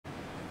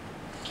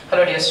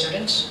Hello dear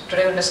students,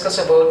 today we'll discuss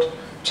about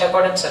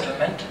checkout and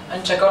settlement.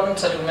 And checkout and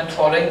settlement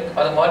following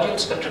are the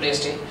modules for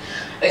today's day.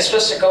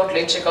 Express checkout,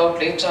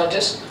 late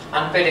charges,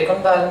 unpaid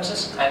account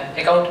balances and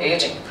account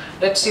aging.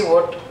 Let's see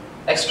what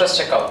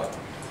express checkout.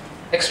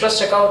 Express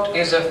checkout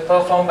is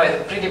performed by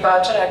the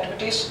pre-departure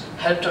activities,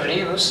 help to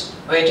reduce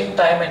waiting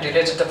time and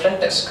delays at the front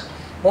desk.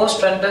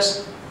 Most front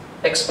desk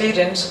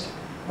experience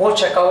more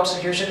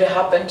checkouts usually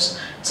happens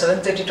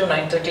 7:30 to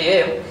 9:30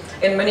 a.m.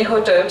 In many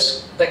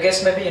hotels, the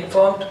guests may be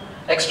informed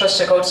express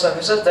checkout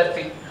services that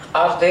we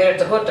are there at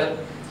the hotel,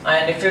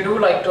 and if you do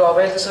like to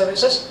avail the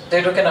services,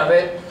 they can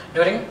avail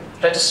during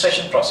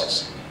registration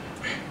process.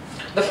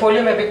 The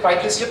folio may be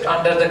quietly slipped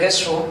under the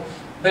guest room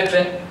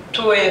between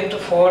 2 a.m. to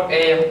 4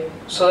 a.m.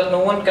 so that no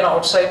one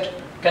outside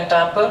can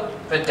tamper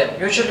with them.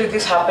 Usually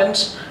this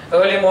happens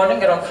early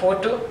morning around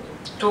 2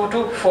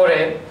 to 4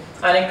 a.m.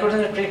 and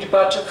including the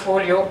pre-departure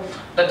folio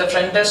that the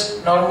front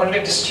desk normally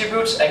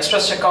distributes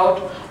express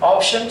checkout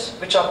options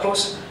which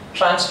approves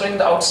transferring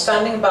the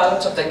outstanding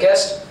balance of the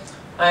guest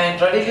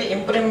and readily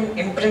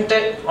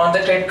imprinted on the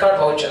credit card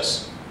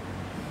vouchers.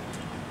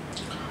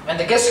 When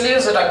the guest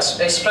leaves the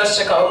express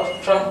checkout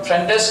from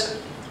front desk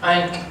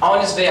and on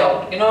his way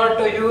out, in order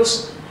to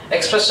use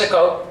express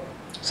checkout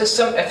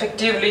system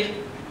effectively,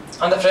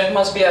 and the front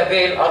must be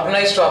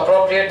organized to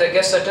appropriate the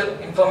guest settle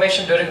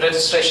information during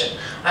registration,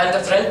 and the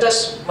front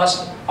desk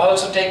must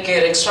also take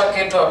extra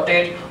care to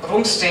update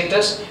room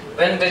status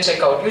when they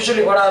check out.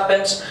 Usually what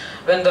happens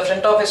when the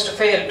front office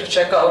fail to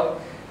check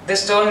out,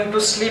 this turn into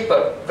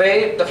sleeper,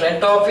 where the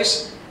front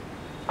office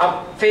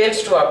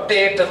fails to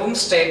update the room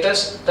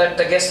status that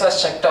the guest has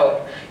checked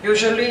out.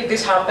 Usually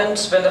this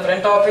happens when the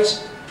front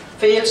office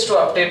fails to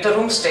update the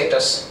room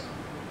status.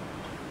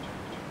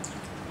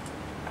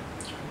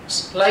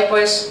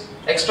 Likewise,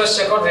 express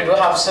checkout, we do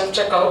have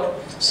self-checkout.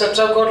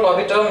 Self-checkout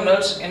lobby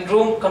terminals in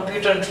room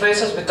computer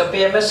interfaces with the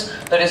PMS,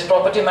 that is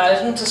property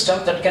management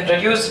system, that can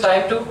reduce the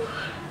time to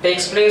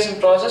takes place in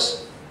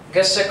process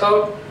guest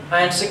checkout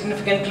and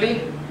significantly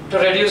to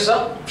reduce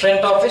the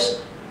front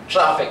office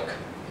traffic.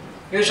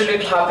 Usually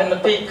it will happen in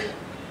the peak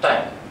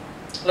time.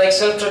 Like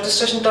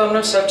self-registration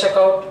terminal,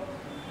 self-checkout,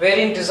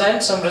 varying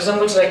design, some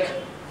resembles like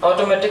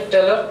automatic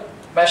teller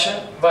machine,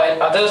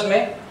 while others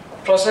may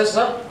process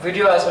the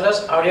video as well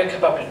as audio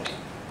capability.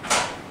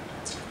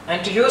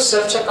 And to use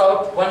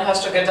self-checkout, one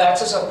has to get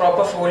access of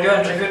proper folio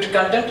and reviewed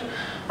content,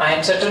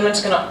 and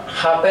settlements can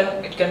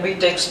happen. It can be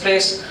takes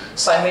place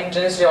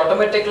simultaneously,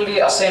 automatically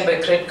assigned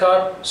by credit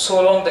card,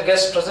 so long the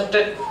guest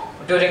presented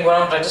during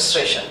one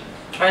registration.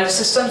 And the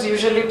systems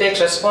usually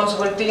take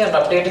responsibility and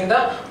updating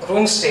the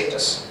room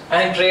status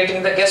and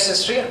creating the guest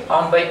history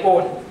on by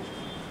own.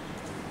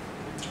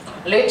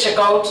 Late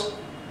checkout,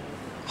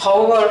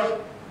 however,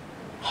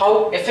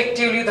 how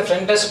effectively the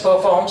front desk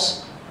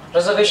performs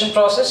reservation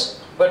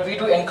process, but we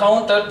do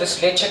encounter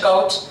this late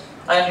checkouts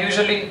and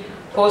usually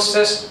post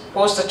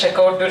the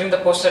checkout during the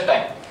posted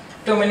time.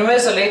 To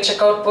minimize the late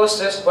checkout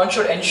process, one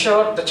should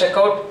ensure the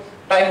checkout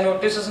time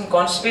notices in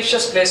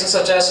conspicuous places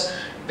such as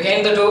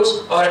behind the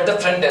doors or at the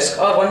front desk,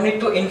 or one need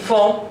to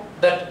inform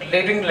that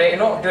during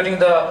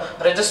the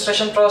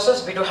registration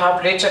process we do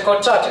have late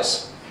checkout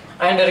charges,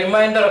 and a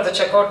reminder of the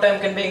checkout time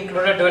can be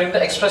included during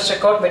the express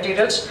checkout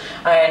materials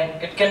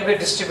and it can be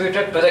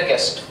distributed to the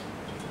guest.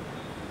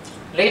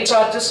 Late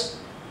charges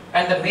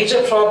and the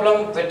major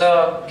problem with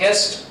the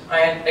guest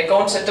and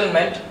account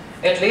settlement.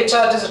 Late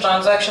charge is a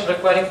transaction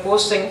requiring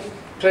posting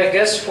to a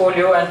guest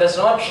folio and does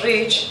not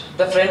reach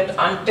the front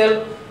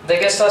until the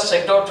guest has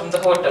checked out from the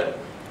hotel.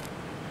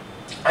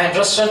 And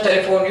restaurant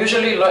telephone,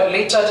 usually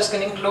late charges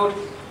can include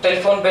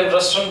telephone bill,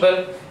 restaurant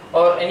bill,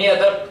 or any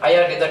other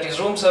IRD, that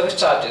is room service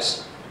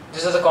charges.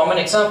 These are the common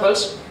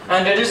examples,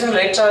 and reducing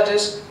late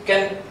charges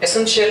can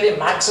essentially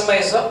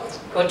maximize the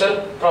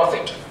hotel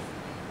profit.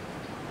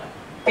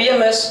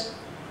 PMS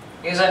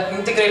is an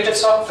integrated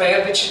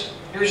software which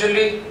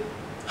usually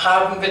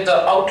happen with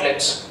the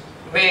outlets,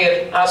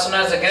 where as soon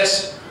as the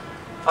guest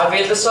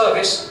avail the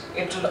service,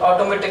 it will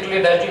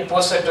automatically directly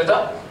post it to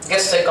the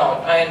guest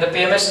account, and the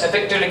PMS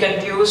effectively can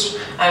be used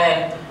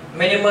and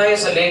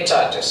minimize the late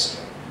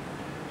charges.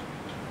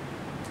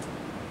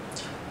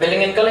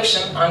 Billing and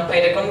collection,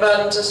 unpaid account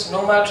balances.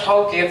 No matter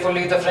how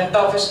carefully the front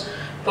office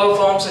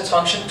performs its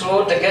function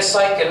throughout the guest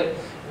cycle,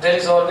 there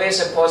is always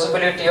a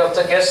possibility of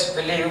the guest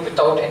will leave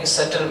without any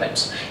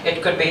settlements.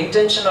 It could be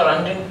intentional or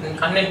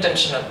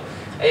unintentional.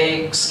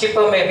 A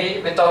skipper may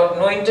be without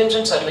no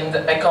intention settling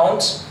the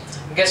accounts.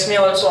 Guests may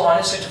also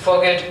honestly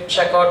forget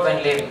checkout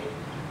when leaving.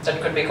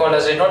 That could be called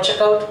as a not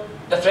checkout.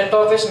 The front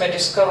office may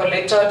discover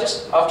late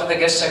charges after the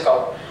guest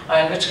checkout,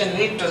 and which can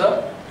lead to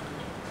the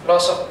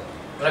loss of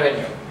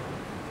revenue.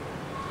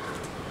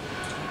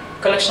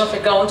 Collection of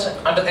accounts.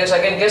 Under this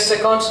again, guest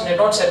accounts may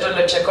not settle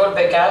at checkout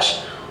by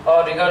cash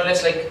or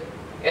regardless like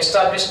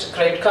established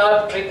credit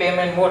card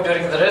prepayment mode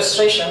during the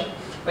registration,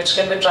 which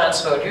can be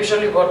transferred.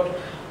 Usually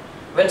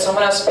when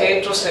someone has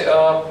paid through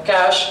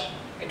cash,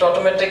 it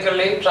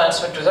automatically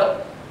transferred to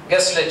the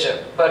guest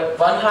ledger, but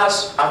one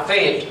has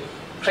availed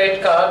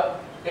credit card,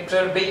 it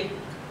will be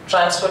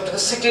transferred to the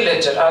city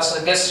ledger as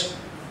the guest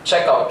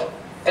checkout.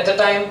 At the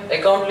time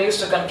account leaves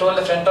to control,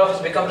 the front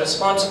office become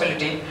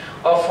responsibility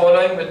of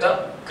following with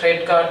the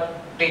credit card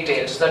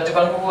details. That the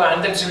one who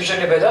handles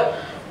usually by the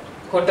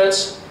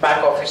hotel's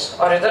back office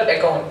or either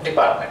account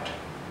department.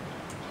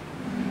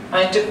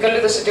 And typically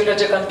the city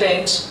ledger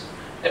contains,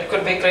 it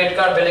could be credit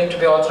card billing to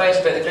be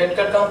authorized by the credit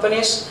card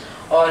companies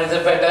or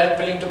either by direct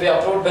billing to be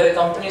approved by the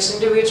company's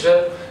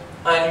individual,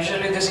 and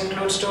usually this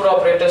includes tour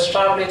operators,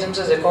 travel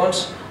agencies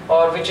accounts,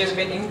 or which has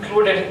been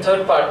included in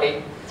third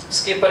party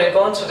skipper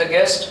accounts for the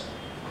guest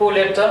who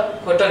left the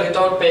hotel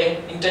without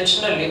paying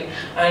intentionally,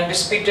 and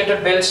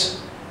disputed bills,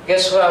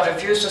 guests who have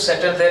refused to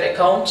settle their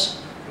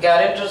accounts,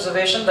 guarantee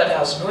reservation that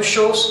has no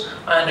shows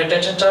and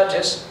retention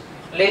charges,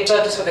 late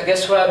charges for the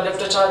guests who have left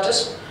the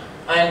charges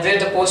and where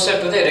they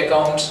posted to their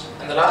accounts,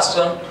 and the last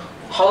one,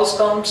 house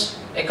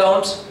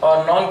accounts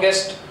or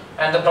non-guest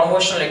and the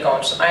promotional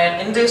accounts.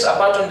 And in this,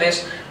 apart from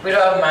this, we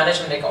have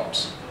management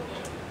accounts.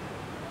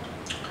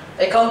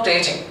 Account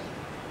aging.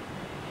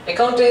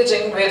 Account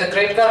aging, where the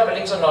credit card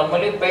billings are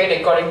normally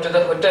paid according to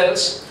the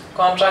hotel's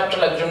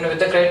contractual agreement with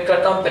the credit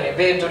card company,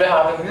 where do they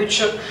have a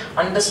mutual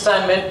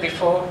understanding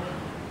before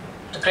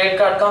the credit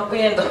card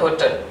company and the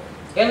hotel.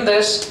 In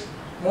this,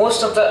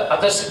 most of the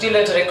other city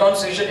ledger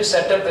accounts usually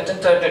settle within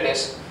 30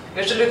 days.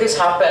 Usually this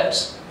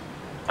happens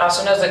as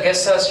soon as the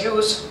guest has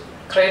used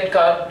credit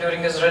card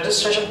during his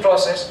registration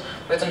process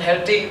within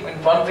healthy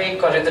in 1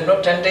 week or within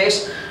 10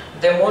 days,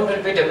 the amount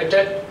will be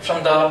debited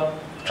from the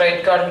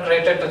credit card and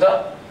credited to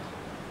the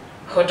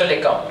hotel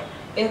account.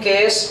 In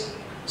case,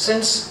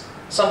 since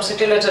some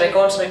city ledger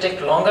accounts may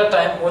take longer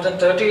time, more than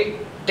 30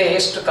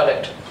 days to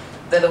collect,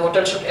 then the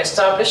hotel should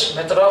establish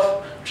method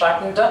of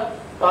tracking the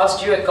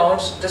past due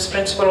accounts. This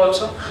principle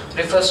also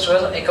refers to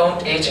as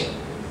account aging.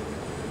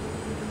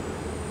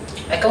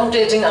 Account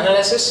aging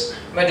analysis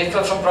may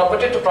differ from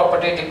property to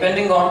property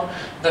depending on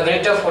the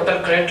variety of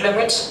hotel credit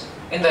limits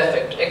in the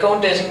effect.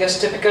 Account aging is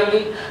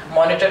typically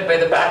monitored by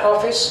the back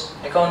office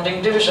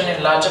accounting division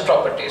in larger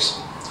properties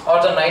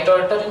or the night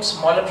auditor in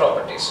smaller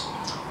properties.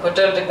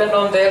 Hotel depend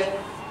on their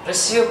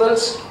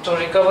receivables to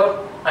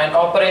recover, and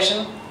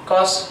operation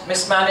cause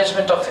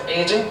mismanagement of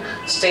aging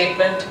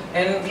statement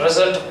in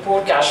result of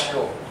poor cash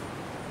flow.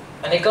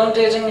 An account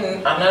aging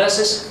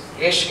analysis,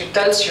 it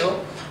tells you,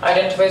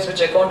 identifies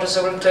which account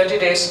receivable 30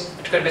 days,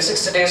 it could be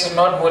 60 days and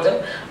not more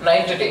than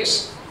 90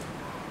 days.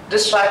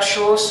 This track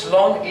shows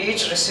long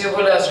each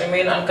receivable has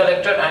remained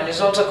uncollected and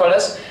is also called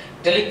as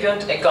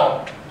delinquent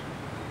account.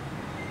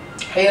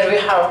 Here we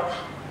have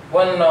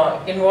one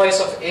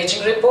invoice of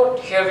aging report.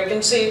 Here we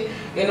can see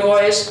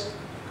invoice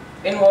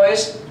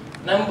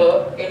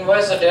number,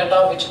 invoice the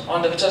data which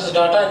is the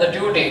data and the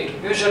due date.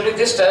 Usually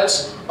this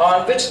tells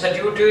on which the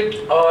due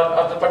date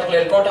or the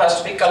particular account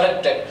has to be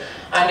collected,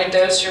 and it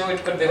tells you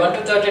it could be 1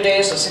 to 30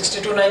 days or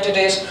 60 to 90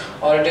 days,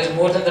 or it is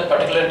more than the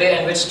particular day,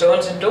 and which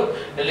turns into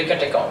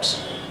delinquent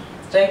accounts.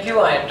 Thank you,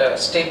 and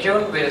stay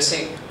tuned. We will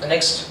see the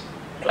next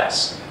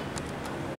class.